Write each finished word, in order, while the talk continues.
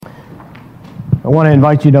I want to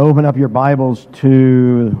invite you to open up your Bibles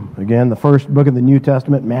to, again, the first book of the New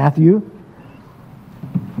Testament, Matthew,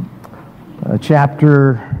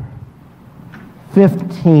 chapter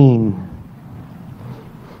 15.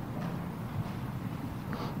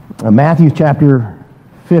 Matthew chapter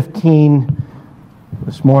 15.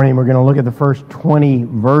 This morning we're going to look at the first 20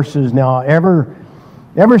 verses. Now, ever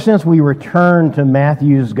since we returned to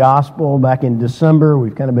Matthew's Gospel back in December,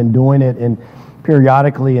 we've kind of been doing it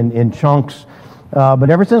periodically in chunks. But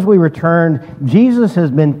ever since we returned, Jesus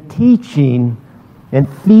has been teaching and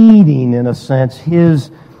feeding, in a sense,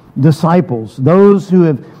 His disciples, those who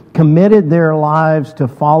have committed their lives to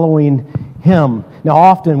following Him. Now,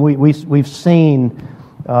 often we've seen,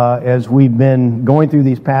 as we've been going through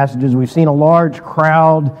these passages, we've seen a large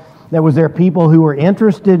crowd that was there, people who were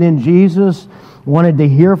interested in Jesus, wanted to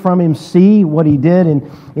hear from Him, see what He did,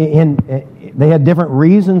 and they had different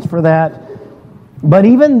reasons for that. But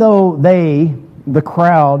even though the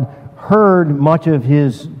crowd, heard much of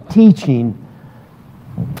His teaching,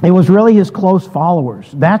 it was really His close followers.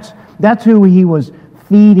 That's who He was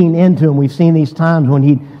feeding into. And we've seen these times when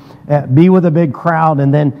He'd be with a big crowd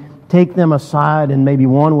and then take them aside, and maybe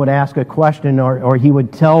one would ask a question, or He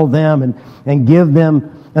would tell them and give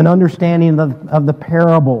them an understanding of the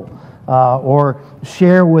parable, or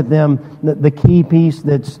share with them the key piece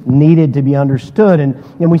that's needed to be understood.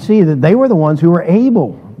 And we see that they were the ones who were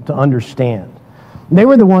able to understand. They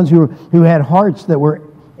were the ones who had hearts that were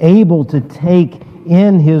able to take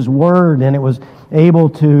in His Word, and it was able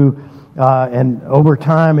to, and over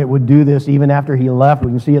time it would do this even after He left.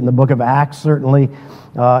 We can see it in the book of Acts, certainly,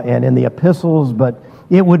 and in the epistles, but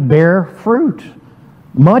it would bear fruit,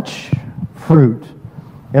 much fruit.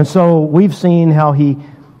 And so we've seen how He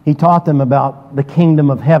taught them about the kingdom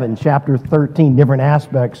of heaven, chapter 13, different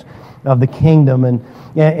aspects of the kingdom.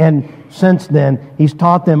 And since then, He's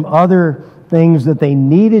taught them other things that they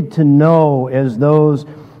needed to know as those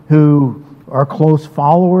who are close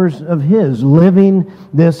followers of His, living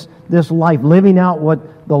this life, living out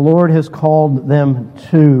what the Lord has called them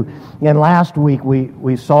to. And last week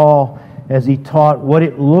we saw, as He taught, what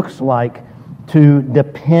it looks like to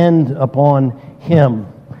depend upon Him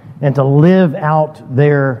and to live out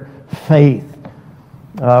their faith.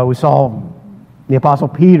 We saw the Apostle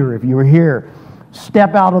Peter, if you were here,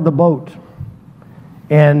 step out of the boat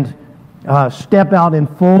and step out in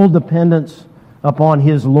full dependence upon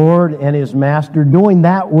his Lord and his Master, doing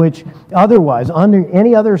that which otherwise, under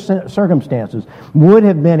any other circumstances, would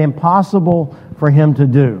have been impossible for him to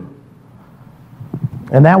do.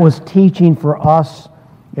 And that was teaching for us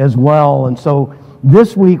as well. And so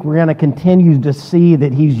this week we're going to continue to see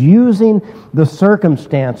that He's using the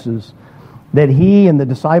circumstances that He and the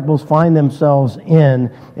disciples find themselves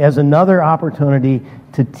in as another opportunity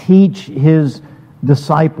to teach His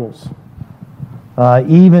disciples.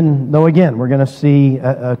 Even though, again, we're going to see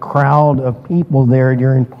a crowd of people there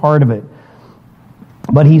during part of it.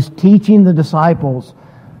 But He's teaching the disciples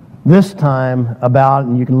this time about,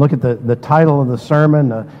 and you can look at the title of the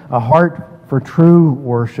sermon, A Heart for True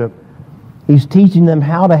Worship. He's teaching them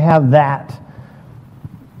how to have that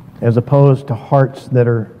as opposed to hearts that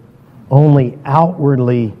are only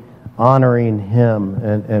outwardly honoring Him.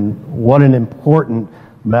 And what an important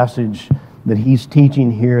message that He's teaching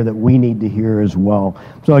here that we need to hear as well.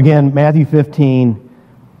 So again, Matthew 15,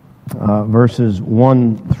 verses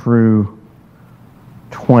 1 through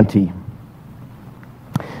 20.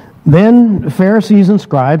 Then Pharisees and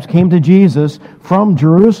scribes came to Jesus from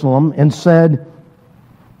Jerusalem and said,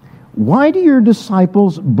 "Why do your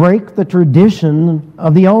disciples break the tradition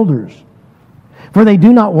of the elders? For they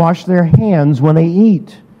do not wash their hands when they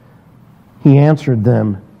eat." He answered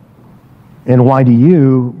them, "And why do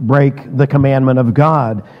you break the commandment of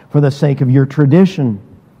God for the sake of your tradition?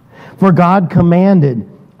 For God commanded,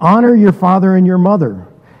 'Honor your father and your mother,'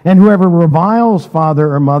 and whoever reviles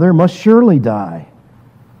father or mother must surely die.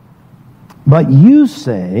 But you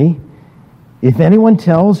say, 'If anyone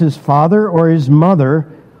tells his father or his mother,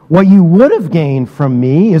 what you would have gained from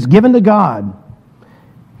me is given to God,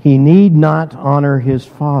 he need not honor his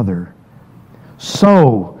father.'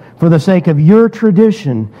 So, for the sake of your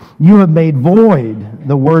tradition, you have made void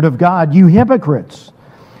the word of God, you hypocrites.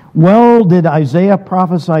 Well did Isaiah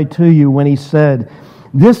prophesy to you when he said,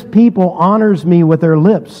 'This people honors me with their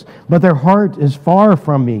lips, but their heart is far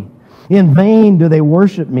from me. In vain do they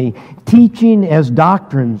worship me, teaching as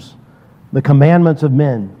doctrines the commandments of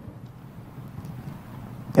men.'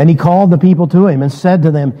 And He called the people to Him and said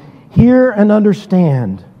to them, 'Hear and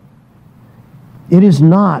understand. It is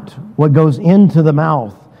not what goes into the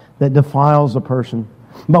mouth that defiles a person,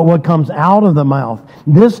 but what comes out of the mouth,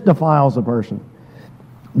 this defiles a person.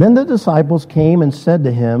 Then the disciples came and said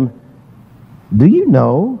to him, "Do you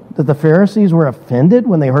know that the Pharisees were offended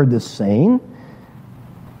when they heard this saying?"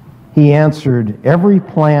 He answered, "Every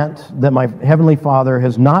plant that my heavenly Father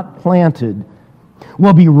has not planted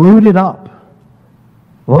will be rooted up.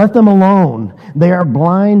 Let them alone. They are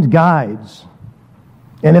blind guides.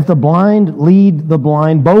 And if the blind lead the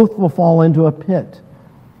blind, both will fall into a pit."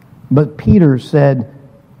 But Peter said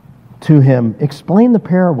to him, "Explain the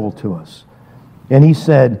parable to us." And he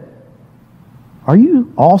said, "Are you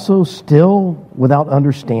also still without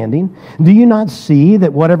understanding? Do you not see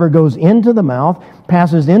that whatever goes into the mouth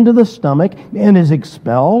passes into the stomach and is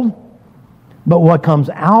expelled? But what comes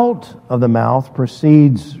out of the mouth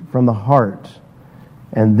proceeds from the heart,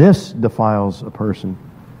 and this defiles a person.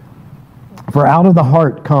 For out of the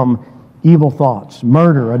heart come evil thoughts,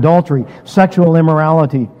 murder, adultery, sexual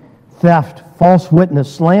immorality, theft, false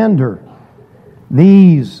witness, slander.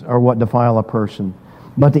 These are what defile a person.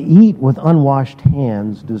 But to eat with unwashed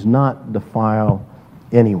hands does not defile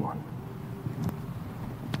anyone."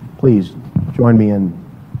 Please join me in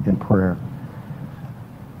prayer.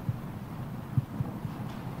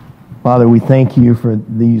 Father, we thank you for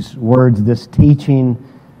these words, this teaching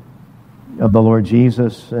of the Lord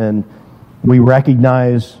Jesus, and we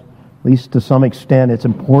recognize, at least to some extent, its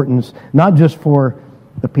importance, not just for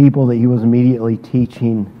the people that he was immediately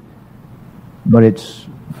teaching, but it's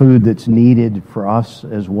food that's needed for us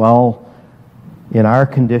as well in our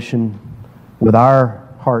condition, with our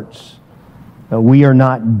hearts. We are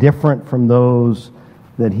not different from those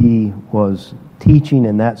that he was teaching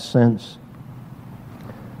in that sense.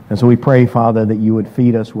 And so we pray, Father, that you would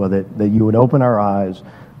feed us with it, that you would open our eyes,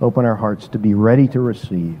 open our hearts to be ready to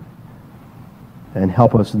receive, and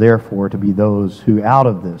help us, therefore, to be those who out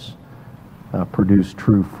of this produce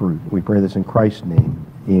true fruit. We pray this in Christ's name.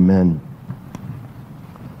 Amen.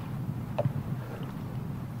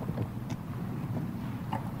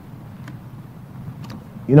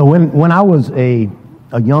 You know, when I was a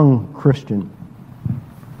young Christian,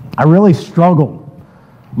 I really struggled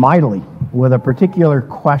mightily with a particular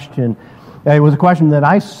question. It was a question that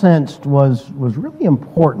I sensed was really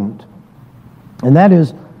important, and that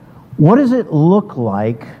is, what does it look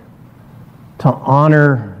like to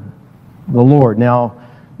honor the Lord? Now,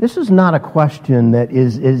 this is not a question that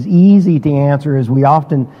is as easy to answer as we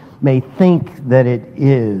often may think that it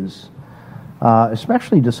is,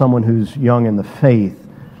 especially to someone who's young in the faith.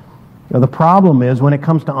 Now, the problem is, when it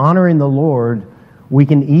comes to honoring the Lord, we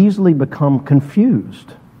can easily become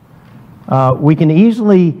confused. We can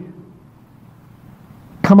easily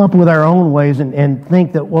come up with our own ways and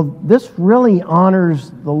think that, well, this really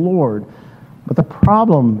honors the Lord. But the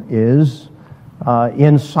problem is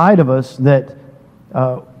inside of us that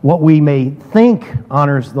what we may think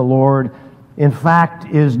honors the Lord, in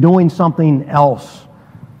fact, is doing something else,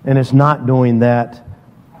 and it's not doing that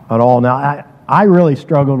at all. Now, I really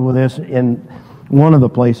struggled with this, in one of the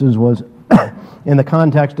places was in the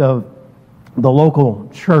context of the local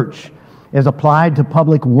church as applied to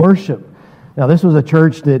public worship. Now, this was a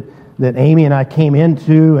church that Amy and I came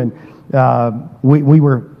into, and we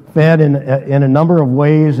were fed in a number of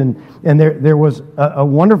ways, and there was a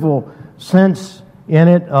wonderful sense in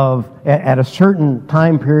it of, at a certain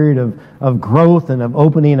time period of growth and of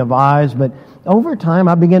opening of eyes. But over time,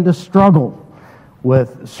 I began to struggle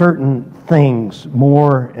with certain things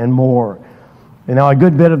more and more. You know, a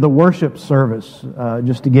good bit of the worship service,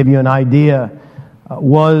 just to give you an idea,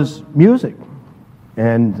 was music.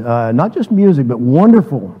 And not just music, but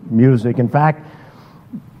wonderful music. In fact,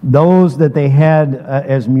 those that they had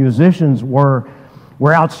as musicians were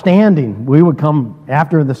outstanding. We would come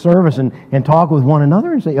after the service and talk with one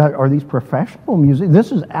another and say, are these professional music?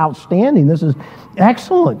 This is outstanding. This is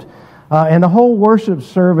excellent. And the whole worship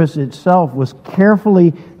service itself was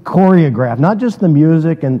carefully choreographed. Not just the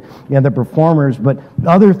music and the performers, but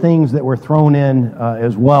other things that were thrown in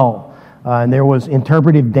as well. And there was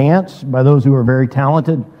interpretive dance by those who were very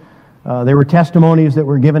talented. There were testimonies that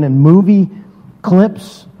were given in movie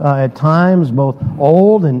clips at times, both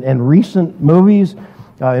old and recent movies,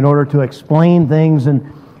 in order to explain things.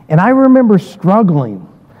 And I remember struggling,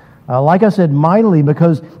 like I said, mightily,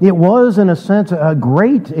 because it was, in a sense, a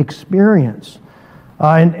great experience.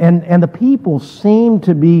 And the people seemed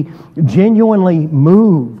to be genuinely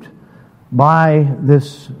moved by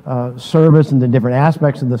this service and the different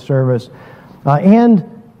aspects of the service.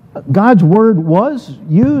 And God's Word was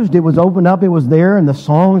used. It was opened up. It was there in the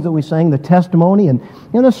songs that we sang, the testimony, and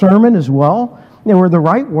in the sermon as well. There were the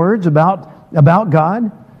right words about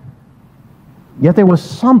God. Yet there was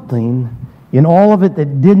something in all of it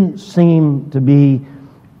that didn't seem to be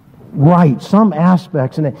right, some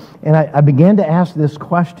aspects. And I began to ask this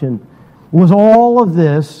question, was all of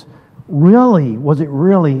this was it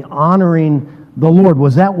really honoring the Lord?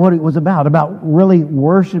 Was that what it was about really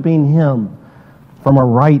worshiping Him from a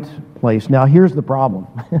right place? Now, here's the problem.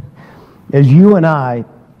 As you and I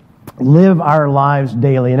live our lives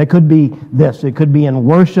daily, and it could be this, it could be in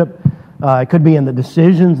worship, it could be in the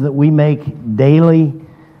decisions that we make daily,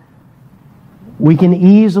 we can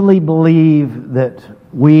easily believe that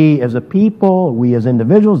we as a people, we as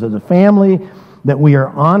individuals, as a family, that we are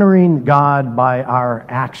honoring God by our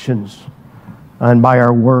actions and by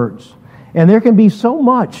our words. And there can be so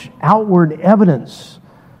much outward evidence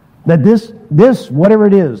that this, whatever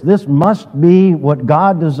it is, this must be what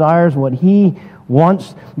God desires, what He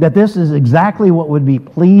wants, that this is exactly what would be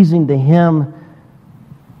pleasing to Him.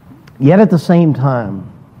 Yet at the same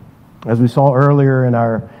time, as we saw earlier in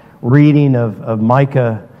our reading of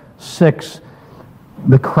Micah 6,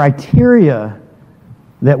 the criteria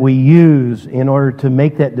that we use in order to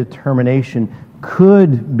make that determination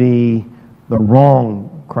could be the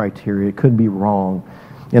wrong criteria. It could be wrong.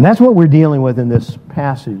 And that's what we're dealing with in this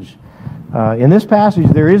passage. In this passage,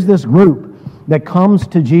 there is this group that comes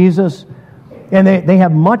to Jesus, and they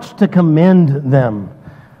have much to commend them.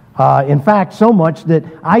 In fact, so much that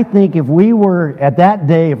I think if we were at that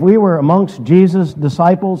day, if we were amongst Jesus'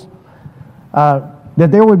 disciples, that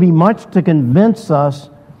there would be much to convince us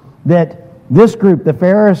that this group, the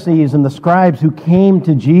Pharisees and the scribes who came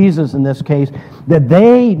to Jesus in this case, that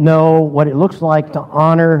they know what it looks like to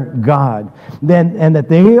honor God. And that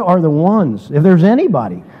they are the ones, if there's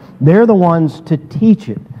anybody, they're the ones to teach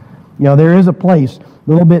it. You know, there is a place, a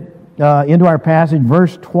little bit into our passage,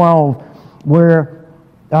 verse 12, where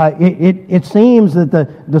it seems that the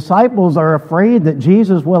disciples are afraid that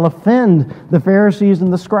Jesus will offend the Pharisees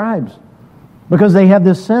and the scribes. Because they have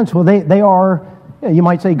this sense, well, they are, you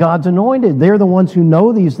might say, God's anointed. They're the ones who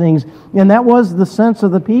know these things. And that was the sense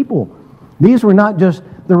of the people. These were not just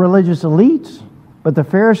the religious elites, but the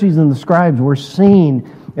Pharisees and the scribes were seen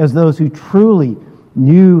as those who truly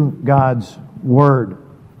knew God's Word.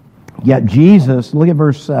 Yet Jesus, look at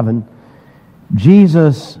verse 7,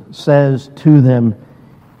 Jesus says to them,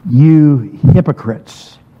 "You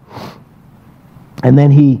hypocrites." And then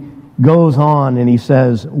He goes on and He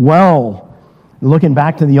says, well, looking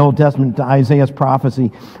back to the Old Testament, to Isaiah's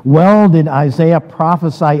prophecy, well did Isaiah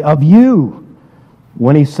prophesy of you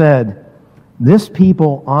when he said, "This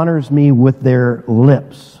people honors me with their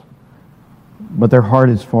lips, but their heart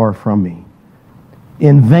is far from me.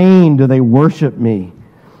 In vain do they worship me,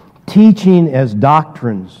 teaching as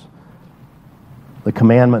doctrines the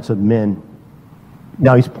commandments of men."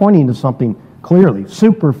 Now he's pointing to something clearly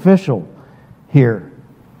superficial here.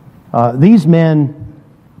 These men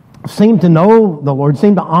seem to know the Lord,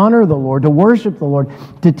 seem to honor the Lord, to worship the Lord,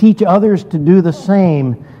 to teach others to do the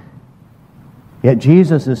same. Yet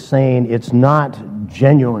Jesus is saying it's not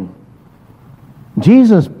genuine.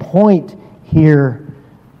 Jesus' point here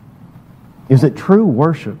is that true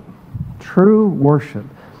worship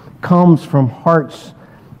comes from hearts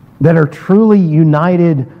that are truly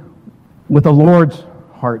united with the Lord's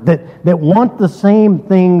heart, that want the same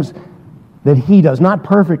things that He does, not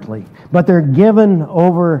perfectly, but they're given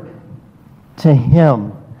over to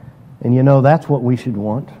Him. And you know, that's what we should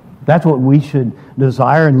want. That's what we should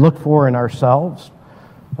desire and look for in ourselves.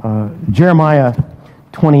 Jeremiah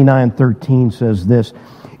 29:13 says this,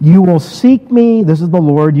 "You will seek me," this is the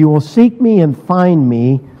Lord, "you will seek me and find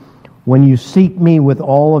me when you seek me with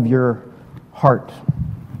all of your heart."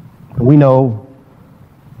 We know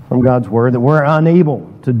from God's Word that we're unable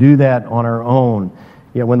to do that on our own.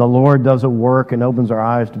 Yet when the Lord does a work and opens our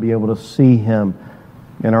eyes to be able to see Him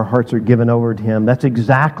and our hearts are given over to Him, that's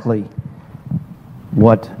exactly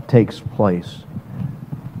what takes place.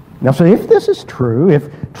 Now, so if this is true, if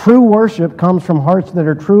true worship comes from hearts that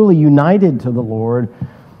are truly united to the Lord,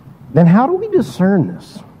 then how do we discern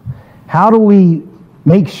this? How do we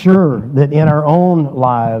make sure that in our own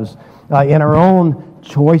lives, in our own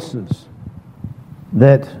choices,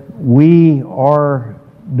 that we are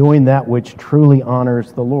doing that which truly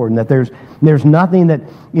honors the Lord, and that there's nothing that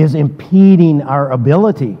is impeding our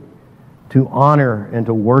ability to honor and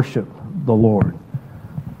to worship the Lord?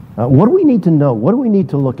 What do we need to know? What do we need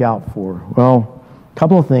to look out for? Well, a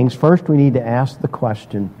couple of things. First, we need to ask the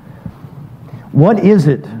question, what is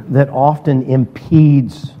it that often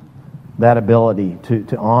impedes that ability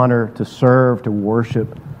to honor, to serve, to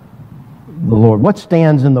worship the Lord? What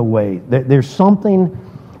stands in the way? There's something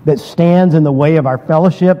that stands in the way of our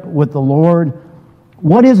fellowship with the Lord.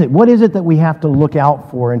 What is it? What is it that we have to look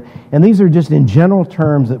out for? And these are just in general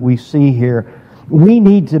terms that we see here. We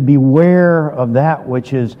need to beware of that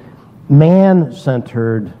which is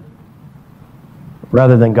man-centered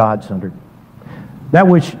rather than God-centered. That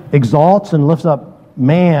which exalts and lifts up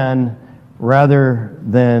man rather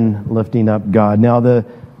than lifting up God. Now, the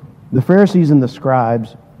Pharisees and the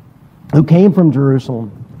scribes who came from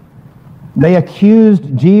Jerusalem, they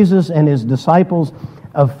accused Jesus and his disciples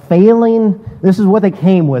of failing. This is what they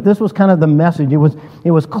came with. This was kind of the message. It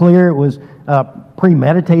was clear. It was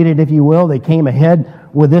premeditated, if you will. They came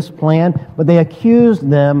ahead with this plan, but they accused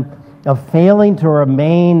them of failing to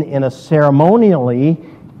remain in a ceremonially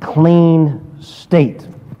clean state.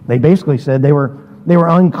 They basically said they were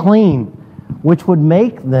unclean, which would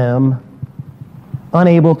make them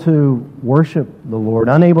unable to worship the Lord,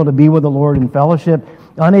 unable to be with the Lord in fellowship,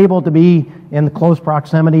 unable to be in close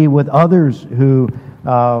proximity with others who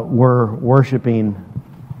were worshiping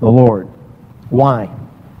the Lord. Why?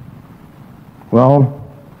 Well,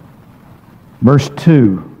 verse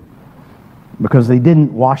 2, because they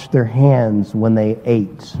didn't wash their hands when they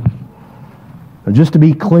ate. Now, just to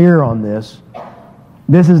be clear on this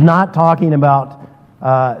is not talking about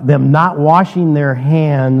them not washing their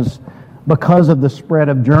hands because of the spread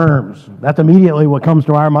of germs. That's immediately what comes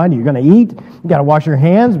to our mind. You're going to eat, you got to wash your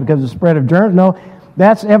hands because of the spread of germs. No,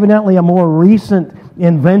 that's evidently a more recent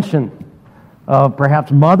invention of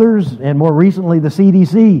perhaps mothers and more recently the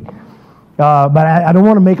CDC. But I don't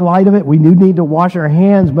want to make light of it. We do need to wash our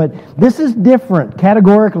hands, but this is different,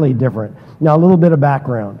 categorically different. Now, a little bit of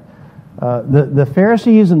background. The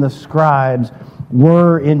Pharisees and the scribes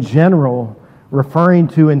were, in general, referring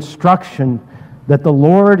to instruction that the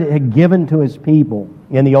Lord had given to his people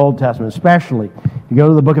in the Old Testament, especially. You go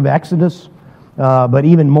to the book of Exodus, but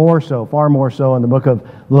even more so, far more so in the book of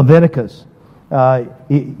Leviticus.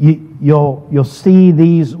 You'll see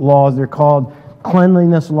these laws. They're called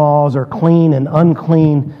cleanliness laws or clean and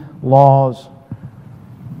unclean laws.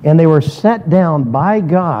 And they were set down by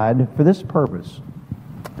God for this purpose,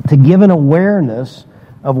 to give an awareness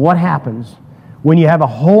of what happens when you have a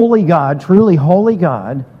holy God, truly holy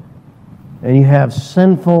God, and you have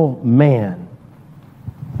sinful man.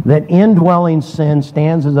 That indwelling sin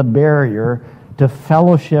stands as a barrier to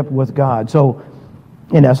fellowship with God. So,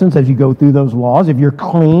 in essence, as you go through those laws, if you're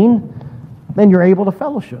clean, then you're able to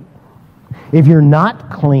fellowship. If you're not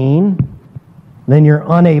clean, then you're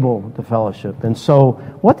unable to fellowship. And so,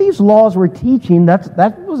 what these laws were teaching,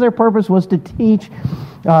 that was their purpose, was to teach,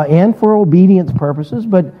 and for obedience purposes,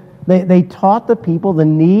 but they taught the people the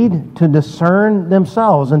need to discern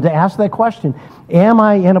themselves and to ask that question, am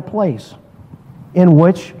I in a place in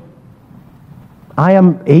which I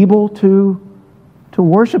am able to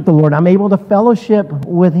worship the Lord? I'm able to fellowship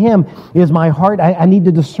with Him. Is my heart, I need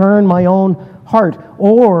to discern my own heart.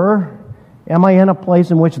 Or am I in a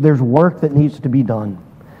place in which there's work that needs to be done?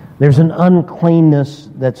 There's an uncleanness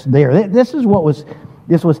that's there. This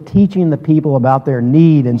was teaching the people about their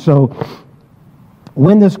need. And so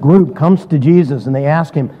when this group comes to Jesus and they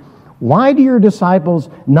ask Him, why do your disciples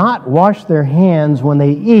not wash their hands when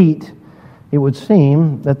they eat? It would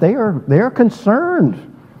seem that they are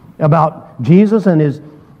concerned about Jesus and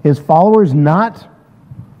his followers not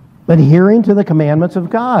adhering to the commandments of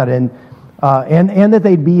God, and that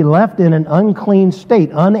they'd be left in an unclean state,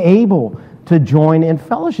 unable to join in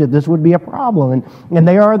fellowship. This would be a problem. And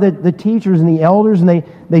they are the teachers and the elders, and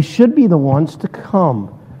they should be the ones to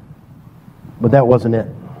come. But that wasn't it.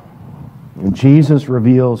 And Jesus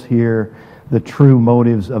reveals here the true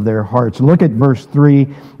motives of their hearts. Look at verse 3.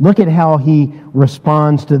 Look at how He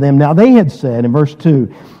responds to them. Now they had said, in verse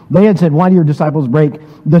 2, they had said, why do your disciples break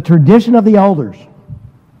the tradition of the elders?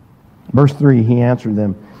 Verse 3, He answered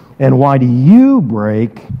them, and why do you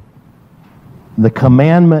break the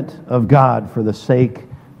commandment of God for the sake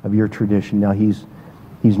of your tradition? Now he's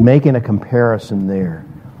making a comparison there.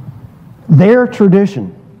 Their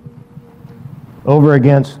tradition over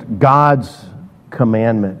against God's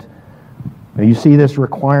commandment. Now you see this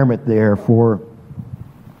requirement there for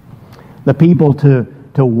the people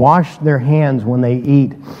to wash their hands when they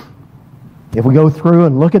eat. If we go through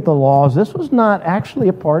and look at the laws, this was not actually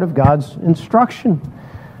a part of God's instruction.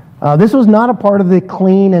 This was not a part of the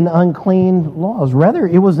clean and unclean laws. Rather,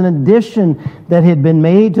 it was an addition that had been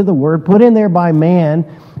made to the Word, put in there by man,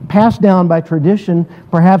 passed down by tradition,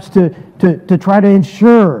 perhaps to try to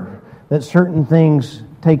ensure that certain things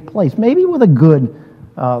take place. Maybe with a good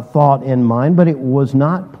thought in mind, but it was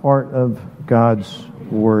not part of God's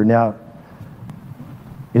Word. Now,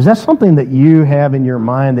 is that something that you have in your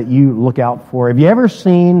mind that you look out for? Have you ever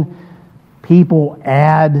seen people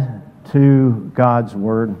add to God's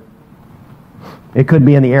Word? It could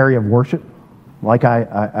be in the area of worship, like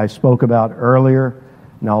I spoke about earlier,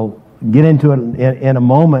 and I'll get into it in a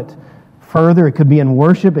moment. further. It could be in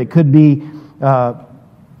worship. It could be,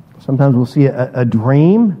 sometimes we'll see a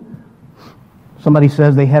dream. Somebody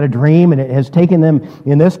says they had a dream and it has taken them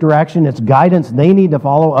in this direction. It's guidance they need to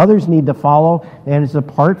follow, others need to follow, and it's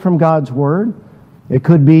apart from God's Word. It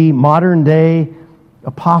could be modern day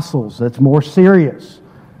apostles. That's more serious.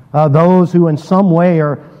 Those who in some way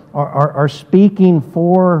are speaking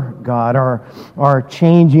for God, are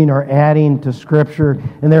changing or adding to Scripture.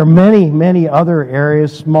 And there are many, many other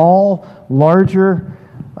areas, small, larger,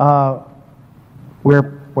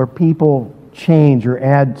 where people change or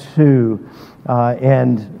add to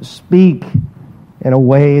and speak in a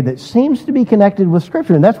way that seems to be connected with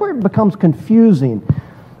Scripture. And that's where it becomes confusing,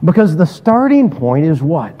 because the starting point is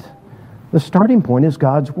what? The starting point is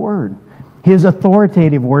God's Word, His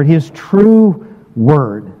authoritative Word, His true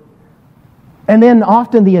Word. And then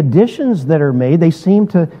often the additions that are made, they seem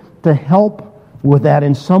to help with that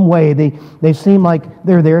in some way. They seem like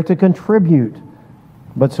they're there to contribute.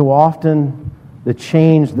 But so often the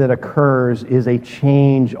change that occurs is a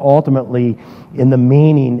change ultimately in the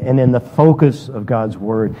meaning and in the focus of God's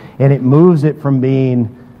Word. And it moves it from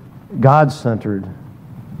being God-centered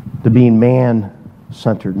to being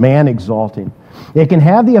man-centered, man-exalting. It can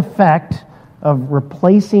have the effect of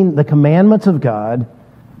replacing the commandments of God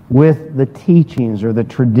with the teachings or the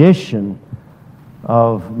tradition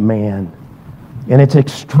of man. And it's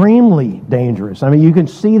extremely dangerous. I mean, you can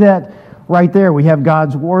see that right there. We have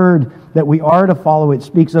God's Word that we are to follow. It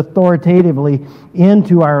speaks authoritatively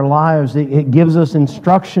into our lives. It gives us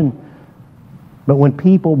instruction. But when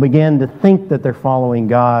people begin to think that they're following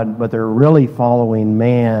God, but they're really following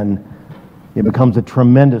man, it becomes a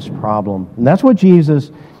tremendous problem. And that's what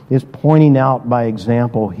Jesus is pointing out by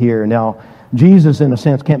example here. Now, Jesus, in a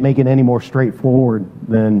sense, can't make it any more straightforward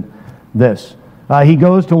than this. He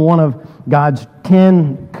goes to one of God's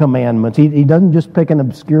 10 commandments. He doesn't just pick an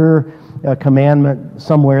obscure commandment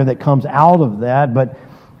somewhere that comes out of that, but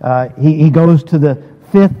he goes to the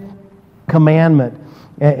 5th commandment,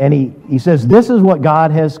 and he says, this is what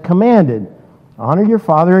God has commanded. Honor your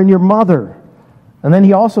father and your mother. And then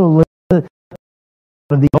he also lists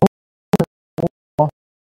the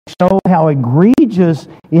show how egregious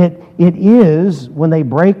it is when they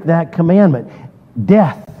break that commandment.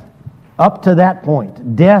 Death. Up to that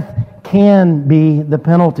point, death can be the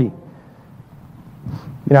penalty. You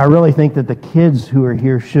know, I really think that the kids who are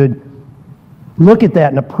here should look at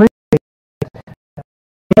that and appreciate that.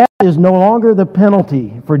 Death is no longer the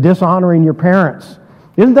penalty for dishonoring your parents.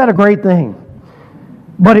 Isn't that a great thing?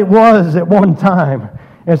 But it was at one time.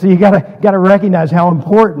 And so you got to recognize how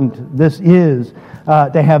important this is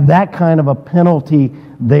to have that kind of a penalty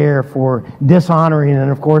there for dishonoring.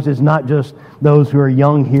 And of course, it's not just those who are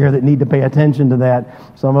young here that need to pay attention to that.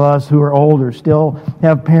 Some of us who are older still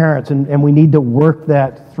have parents, and we need to work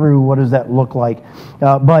that through. What does that look like?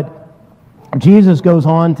 But Jesus goes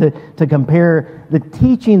on to compare the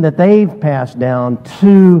teaching that they've passed down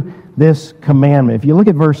to this commandment. If you look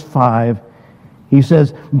at verse 5, he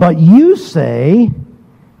says, but you say,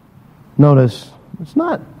 notice,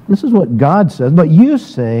 this is what God says, but you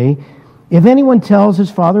say, if anyone tells his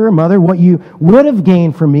father or mother, what you would have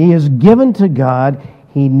gained from me is given to God,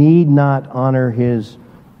 he need not honor his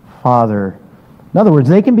father. In other words,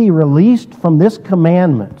 they can be released from this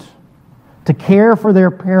commandment to care for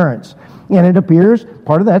their parents. And it appears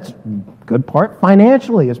part of that's good part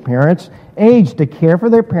financially as parents age, to care for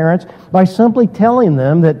their parents by simply telling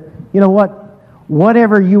them that, you know what,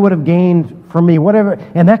 whatever you would have gained from me, whatever,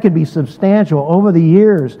 and that could be substantial over the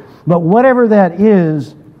years, but whatever that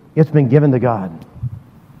is, it's been given to God.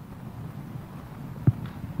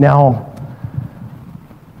 Now,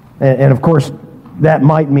 and of course, that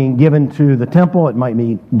might mean given to the temple, it might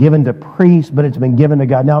mean given to priests, but it's been given to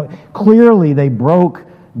God. Now, clearly they broke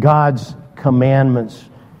God's commandments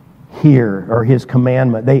here, or His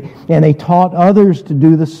commandment. They taught others to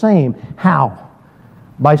do the same. How?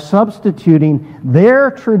 By substituting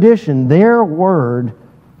their tradition, their word,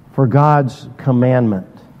 for God's commandment.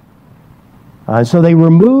 So they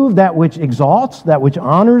remove that which exalts, that which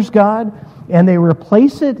honors God, and they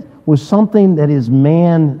replace it with something that is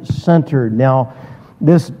man-centered. Now,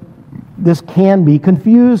 this can be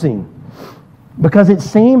confusing because it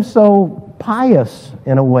seems so pious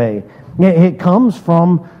in a way. It comes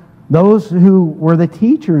from those who were the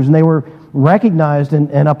teachers, and they were recognized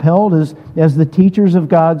and upheld as the teachers of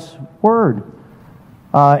God's Word.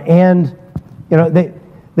 And you know,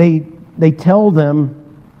 they tell them,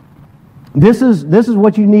 this is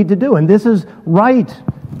what you need to do, and this is right,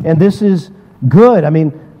 and this is good. I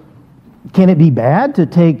mean, can it be bad to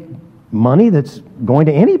take money that's going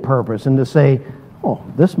to any purpose and to say, oh,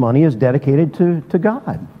 this money is dedicated to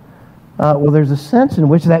God? Well, there's a sense in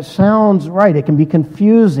which that sounds right. It can be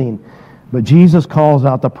confusing. But Jesus calls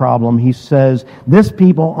out the problem. He says, this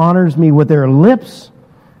people honors me with their lips,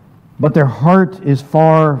 but their heart is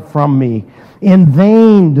far from me. In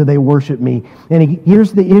vain do they worship me. And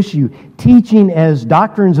here's the issue. Teaching as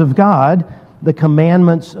doctrines of God the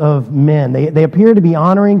commandments of men. They appear to be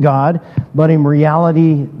honoring God, but in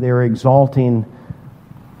reality, they're exalting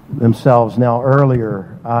themselves. Now,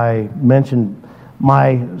 earlier, I mentioned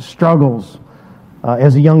my struggles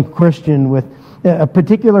as a young Christian with a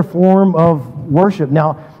particular form of worship.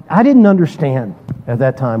 Now, I didn't understand at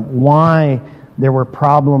that time why there were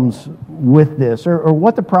problems with this or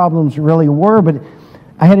what the problems really were, but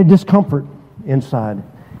I had a discomfort inside.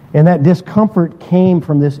 And that discomfort came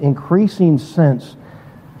from this increasing sense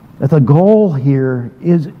that the goal here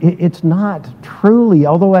is, it's not truly,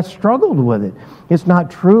 although I struggled with it, it's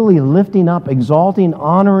not truly lifting up, exalting,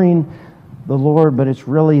 honoring the Lord, but it's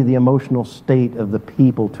really the emotional state of the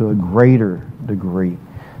people to a greater degree.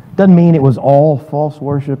 Doesn't mean it was all false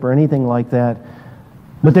worship or anything like that,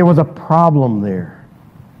 but there was a problem there.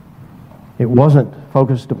 It wasn't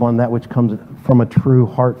focused upon that which comes from a true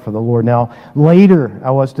heart for the Lord. Now, later I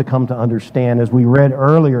was to come to understand, as we read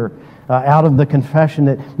earlier out of the confession,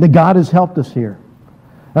 that God has helped us here.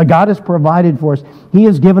 God has provided for us. He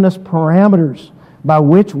has given us parameters by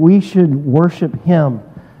which we should worship Him.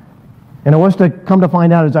 And I was to come to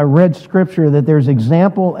find out as I read Scripture that there's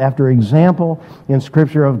example after example in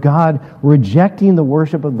Scripture of God rejecting the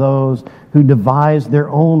worship of those who devise their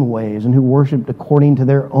own ways and who worship according to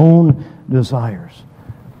their own desires.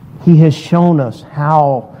 He has shown us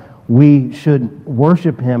how we should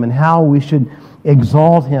worship Him and how we should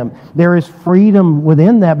exalt Him. There is freedom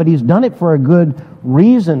within that, but He's done it for a good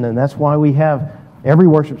reason, and that's why we have every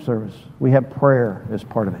worship service. We have prayer as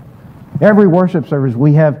part of it. Every worship service,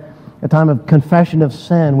 we have a time of confession of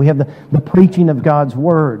sin. We have the preaching of God's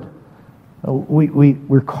Word.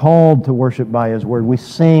 We're called to worship by His Word. We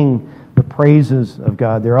sing the praises of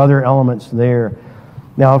God. There are other elements there.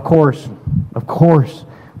 Now, of course,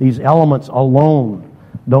 these elements alone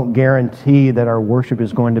don't guarantee that our worship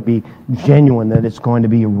is going to be genuine, that it's going to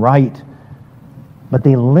be right. But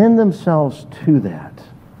they lend themselves to that.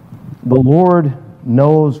 The Lord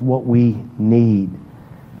knows what we need.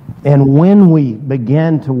 And when we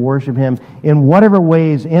begin to worship Him, in whatever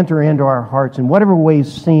ways enter into our hearts, in whatever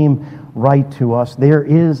ways seem right to us, there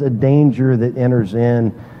is a danger that enters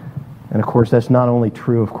in. And of course, that's not only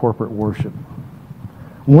true of corporate worship.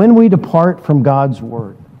 When we depart from God's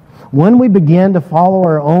Word, when we begin to follow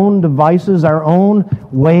our own devices, our own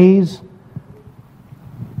ways,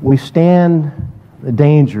 we stand the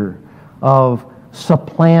danger of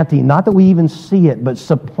supplanting, not that we even see it, but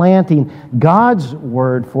supplanting God's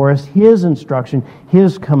Word for us, His instruction,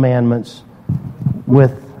 His commandments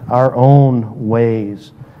with our own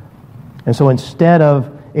ways. And so instead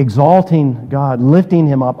of exalting God, lifting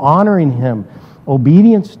Him up, honoring Him,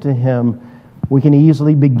 obedience to Him, we can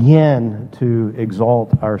easily begin to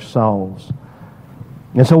exalt ourselves.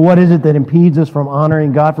 And so what is it that impedes us from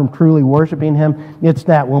honoring God, from truly worshiping Him? It's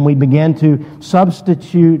that when we begin to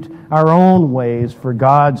substitute our own ways for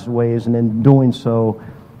God's ways, and in doing so,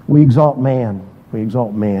 we exalt man. We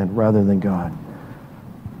exalt man rather than God.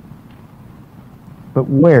 But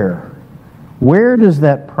where? Where does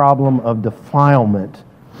that problem of defilement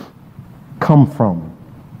come from?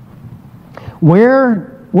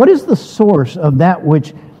 What is the source of that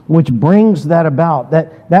which brings that about,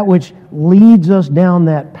 that which leads us down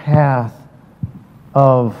that path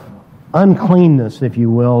of uncleanness, if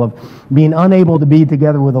you will, of being unable to be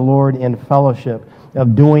together with the Lord in fellowship,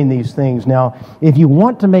 of doing these things? Now, if you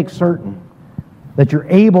want to make certain that you're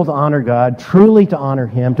able to honor God, truly to honor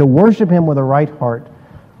Him, to worship Him with a right heart,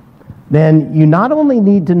 then you not only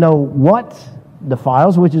need to know what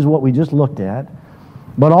defiles, which is what we just looked at,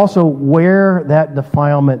 but also where that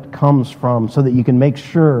defilement comes from so that you can make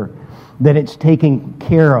sure that it's taken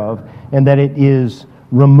care of and that it is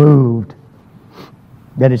removed,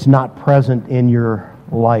 that it's not present in your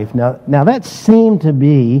life. Now that seemed to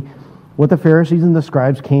be what the Pharisees and the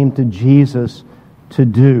scribes came to Jesus to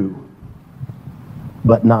do,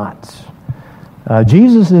 but not.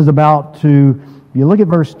 Jesus is about to, if you look at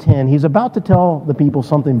verse 10, He's about to tell the people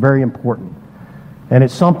something very important. And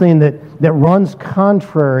it's something that runs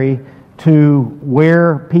contrary to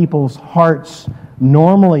where people's hearts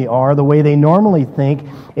normally are, the way they normally think,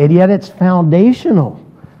 and yet it's foundational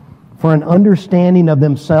for an understanding of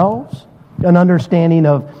themselves, an understanding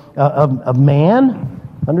of man,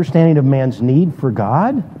 understanding of man's need for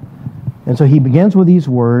God. And so He begins with these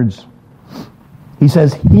words. He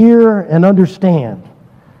says, "Hear and understand.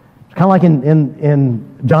 It's kind of like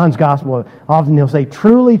in John's Gospel, often he'll say,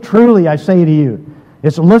 truly, truly, I say to you.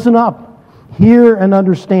 It's listen up, hear and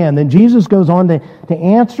understand. Then Jesus goes on to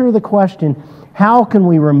answer the question, how can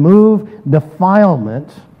we remove defilement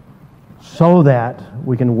so that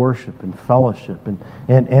we can worship and fellowship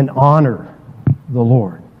and honor the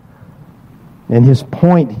Lord? And his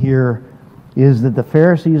point here is that the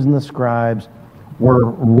Pharisees and the scribes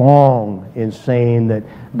were wrong in saying that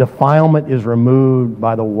defilement is removed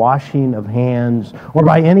by the washing of hands or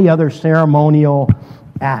by any other ceremonial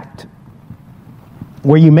act,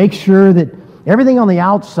 where you make sure that everything on the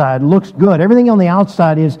outside looks good. Everything on the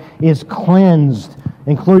outside is cleansed,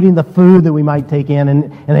 including the food that we might take in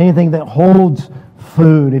and anything that holds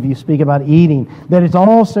food, if you speak about eating, that it's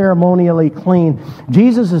all ceremonially clean.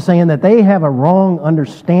 Jesus is saying that they have a wrong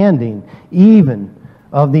understanding even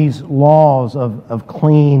of these laws of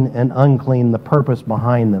clean and unclean, the purpose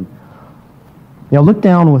behind them. Now look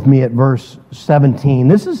down with me at verse 17.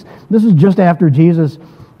 This is just after Jesus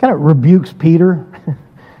kind of rebukes Peter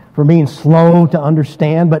for being slow to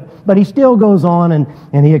understand, but he still goes on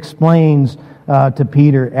and he explains to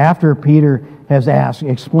Peter, after Peter has asked,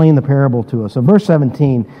 explain the parable to us. So verse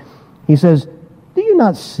 17, he says, do you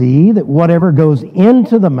not see that whatever goes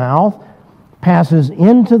into the mouth passes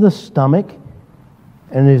into the stomach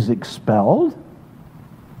and is expelled?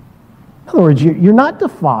 In other words, you're not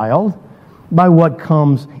defiled by what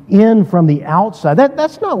comes in from the outside.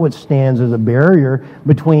 That's not what stands as a barrier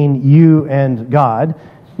between you and God.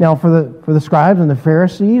 Now, for the scribes and the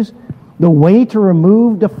Pharisees, the way to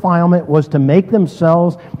remove defilement was to make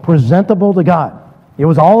themselves presentable to God. It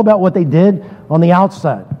was all about what they did on the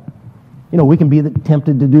outside. You know, we can be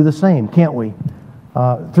tempted to do the same, can't we?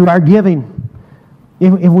 Through our giving.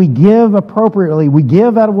 If we give appropriately, we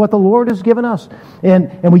give out of what the Lord has given us.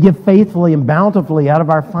 And we give faithfully and bountifully out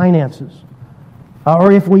of our finances.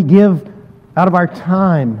 Or if we give out of our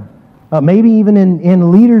time, maybe even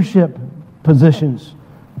in leadership positions.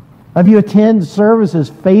 If you attend services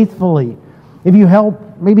faithfully, if you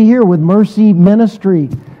help maybe here with Mercy Ministry,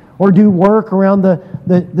 or do work around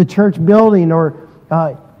the church building, or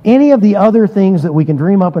any of the other things that we can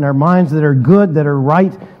dream up in our minds that are good, that are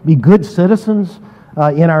right, be good citizens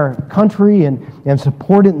in our country and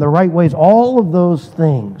support it in the right ways, all of those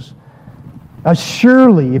things.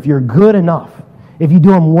 Surely, if you're good enough, if you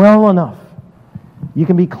do them well enough, you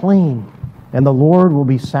can be clean, and the Lord will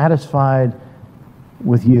be satisfied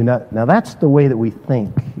with you. Now that's the way that we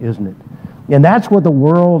think, isn't it? And that's what the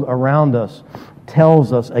world around us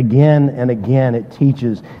tells us again and again. It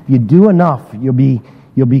teaches, if you do enough, you'll be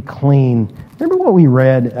clean. Remember what we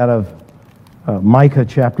read out of Micah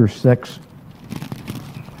chapter 6?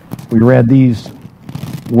 We read these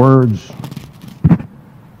words.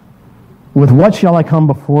 With what shall I come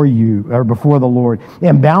before you, or before the Lord,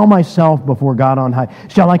 and bow myself before God on high?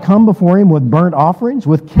 Shall I come before him with burnt offerings,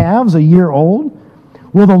 with calves a year old?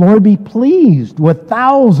 Will the Lord be pleased with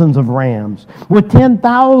thousands of rams, with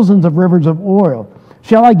 10,000s of rivers of oil?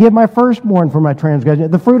 Shall I give my firstborn for my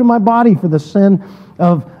transgression, the fruit of my body for the sin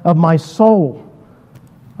of my soul?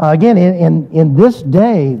 Again, in this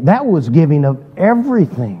day, that was giving of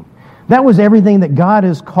everything. That was everything that God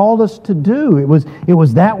has called us to do. It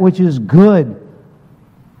was that which is good.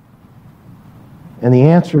 And the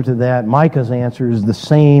answer to that, Micah's answer, is the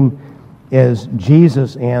same as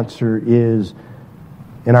Jesus' answer is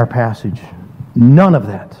in our passage. None of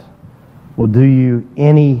that will do you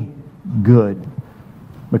any good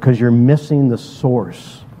because you're missing the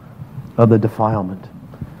source of the defilement.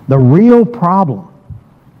 The real problem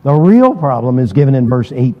is given in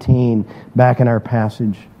verse 18 back in our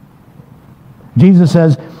passage. Jesus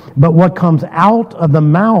says, but what comes out of the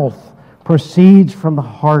mouth proceeds from the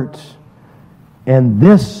heart, and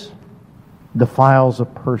this defiles a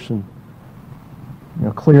person. You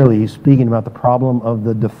know, clearly he's speaking about the problem of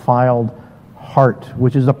the defiled heart,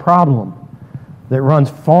 which is a problem that runs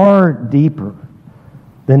far deeper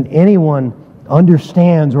than anyone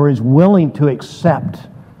understands or is willing to accept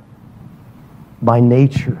by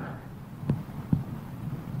nature.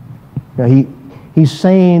 You know, he's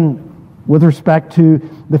saying, with respect to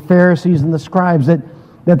the Pharisees and the scribes, that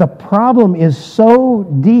the problem is so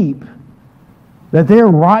deep that they're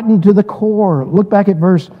rotten to the core. Look back at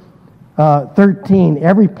verse 13.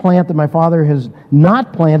 Every plant that my Father has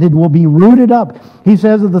not planted will be rooted up. He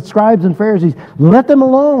says of the scribes and Pharisees, let them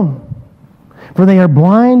alone, for they are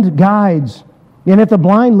blind guides. And if the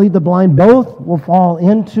blind lead the blind, both will fall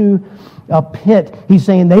into a pit. He's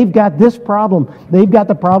saying they've got this problem. They've got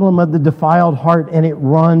the problem of the defiled heart, and it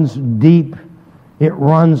runs deep. It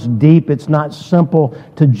runs deep. It's not simple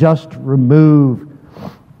to just remove.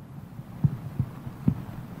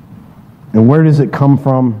 And where does it come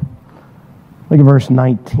from? Look at verse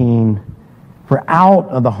 19. For out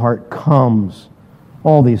of the heart comes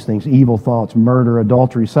all these things: evil thoughts, murder,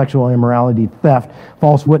 adultery, sexual immorality, theft,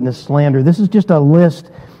 false witness, slander. This is just a list,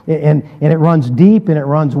 and it runs deep and it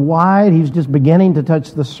runs wide. He's just beginning to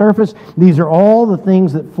touch the surface. These are all the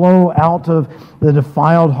things that flow out of the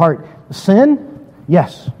defiled heart. Sin?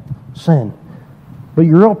 Yes, sin. But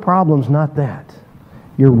your real problem's not that.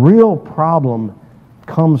 Your real problem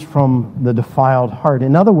comes from the defiled heart.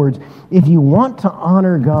 In other words, if you want to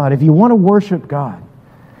honor God, if you want to worship God,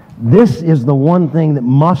 this is the one thing that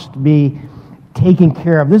must be taken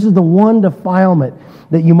care of. This is the one defilement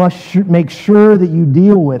that you must make sure that you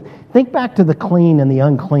deal with. Think back to the clean and the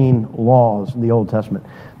unclean laws in the Old Testament.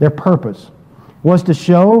 Their purpose was to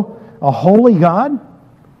show a holy God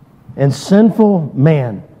and sinful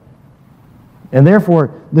man. And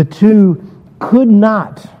therefore, the two could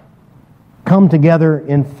not come together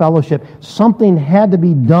in fellowship. Something had to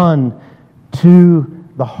be done to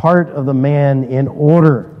the heart of the man in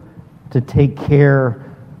order to take care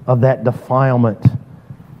of that defilement.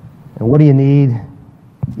 And what do you need?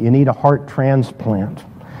 You need a heart transplant.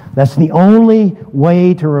 That's the only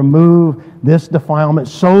way to remove this defilement,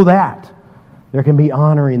 so that there can be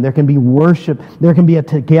honoring, there can be worship, there can be a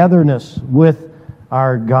togetherness with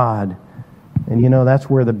our God. And you know, that's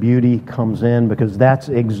where the beauty comes in, because that's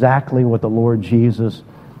exactly what the Lord Jesus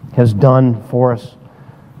has done for us.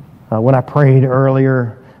 When I prayed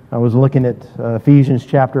earlier, I was looking at Ephesians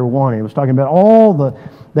chapter 1. It was talking about all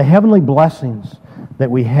the heavenly blessings that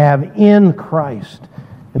we have in Christ.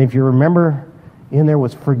 And if you remember, in there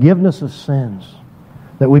was forgiveness of sins,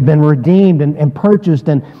 that we've been redeemed and purchased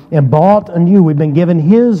and bought anew. We've been given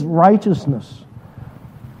His righteousness.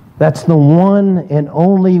 That's the one and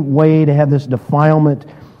only way to have this defilement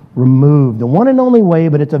removed. The one and only way,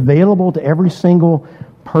 but it's available to every single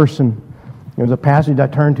person. There's a passage I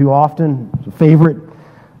turn to often. It's a favorite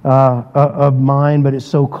of mine, but it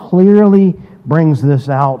so clearly brings this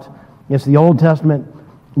out. It's the Old Testament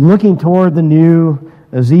looking toward the New,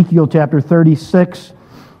 Ezekiel chapter 36,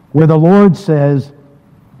 where the Lord says,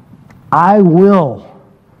 I will.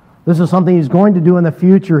 This is something He's going to do in the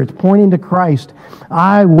future. It's pointing to Christ.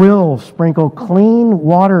 I will sprinkle clean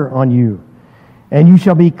water on you, and you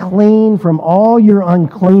shall be clean from all your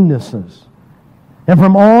uncleannesses. And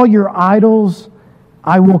from all your idols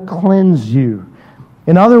I will cleanse you.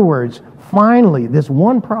 In other words, finally, this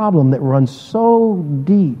one problem that runs so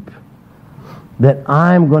deep that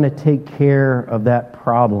I'm going to take care of that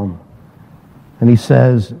problem. And He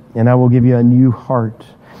says, and I will give you a new heart,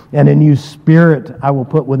 and a new spirit I will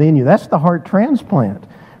put within you. That's the heart transplant,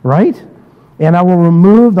 right? And I will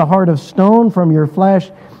remove the heart of stone from your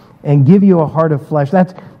flesh and give you a heart of flesh.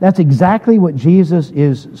 That's exactly what Jesus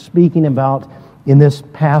is speaking about in this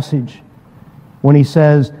passage when He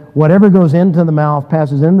says, whatever goes into the mouth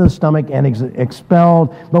passes into the stomach and is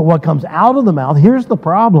expelled, but what comes out of the mouth, here's the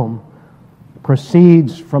problem,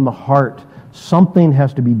 proceeds from the heart. Something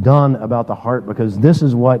has to be done about the heart, because this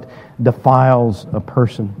is what defiles a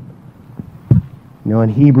person. You know, in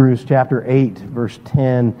Hebrews chapter 8, verse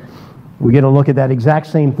 10, we get a look at that exact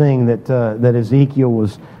same thing that Ezekiel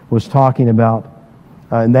was talking about.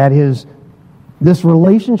 And that is this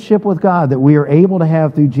relationship with God that we are able to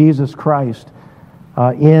have through Jesus Christ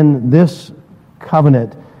in this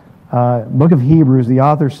covenant. Book of Hebrews, the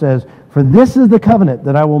author says, for this is the covenant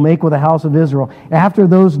that I will make with the house of Israel. After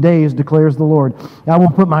those days, declares the Lord, I will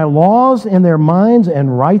put my laws in their minds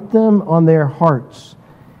and write them on their hearts.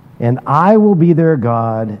 And I will be their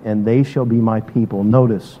God, and they shall be my people.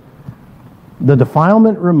 Notice, the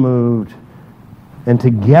defilement removed and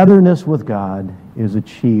togetherness with God is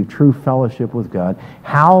achieved. True fellowship with God.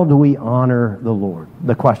 How do we honor the Lord?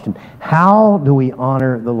 The question, how do we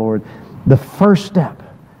honor the Lord? The first step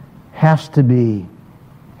has to be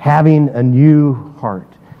having a new heart.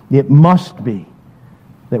 It must be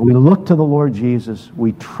that we look to the Lord Jesus,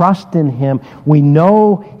 we trust in Him, we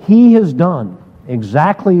know He has done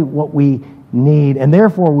exactly what we need, and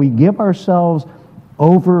therefore we give ourselves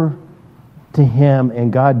over to Him,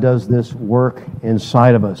 and God does this work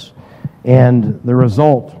inside of us. And the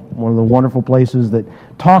result, one of the wonderful places that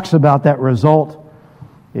talks about that result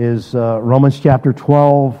is Romans chapter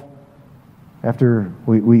 12. After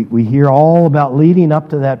we hear all about leading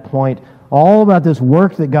up to that point, all about this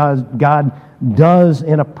work that God does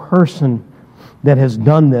in a person that has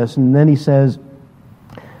done this. And then He says,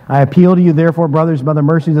 I appeal to you, therefore, brothers, by the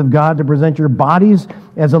mercies of God, to present your bodies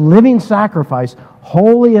as a living sacrifice,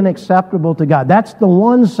 holy and acceptable to God. That's the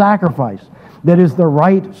one sacrifice that is the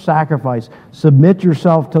right sacrifice. Submit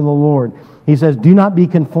yourself to the Lord. He says, do not be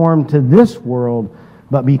conformed to this world,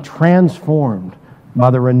 but be transformed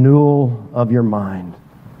by the renewal of your mind,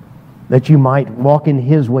 that you might walk in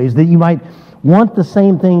His ways, that you might want the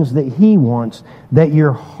same things that He wants, that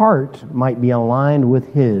your heart might be aligned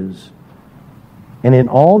with His. And in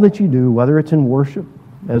all that you do, whether it's in worship,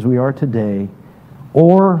 as we are today,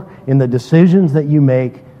 or in the decisions that you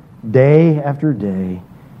make day after day,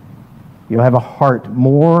 you'll have a heart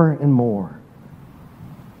more and more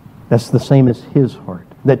that's the same as His heart,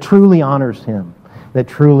 that truly honors Him, that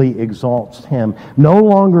truly exalts Him. No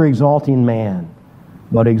longer exalting man,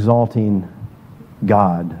 but exalting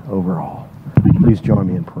God over all. Please join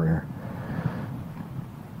me in prayer.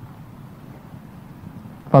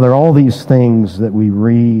 Father, all these things that we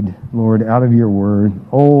read, Lord, out of your word,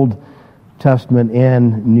 Old Testament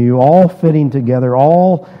and New, all fitting together,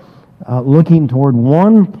 all looking toward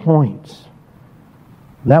one point,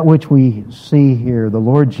 that which we see here, the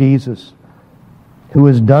Lord Jesus, who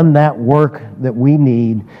has done that work that we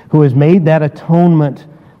need, who has made that atonement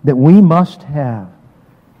that we must have,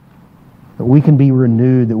 that we can be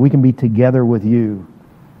renewed, that we can be together with you.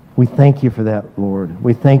 We thank you for that, Lord.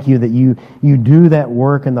 We thank you that you do that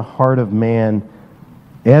work in the heart of man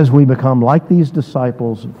as we become like these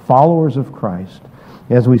disciples, followers of Christ,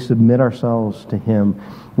 as we submit ourselves to Him.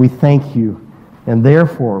 We thank you, and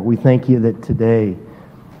therefore we thank you that today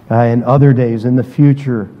and other days in the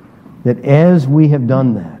future, that as we have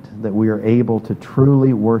done that we are able to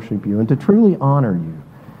truly worship you and to truly honor you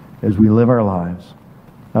as we live our lives.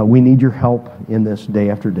 We need your help in this day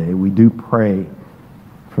after day. We do pray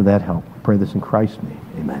for that help. We pray this in Christ's name.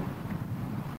 Amen.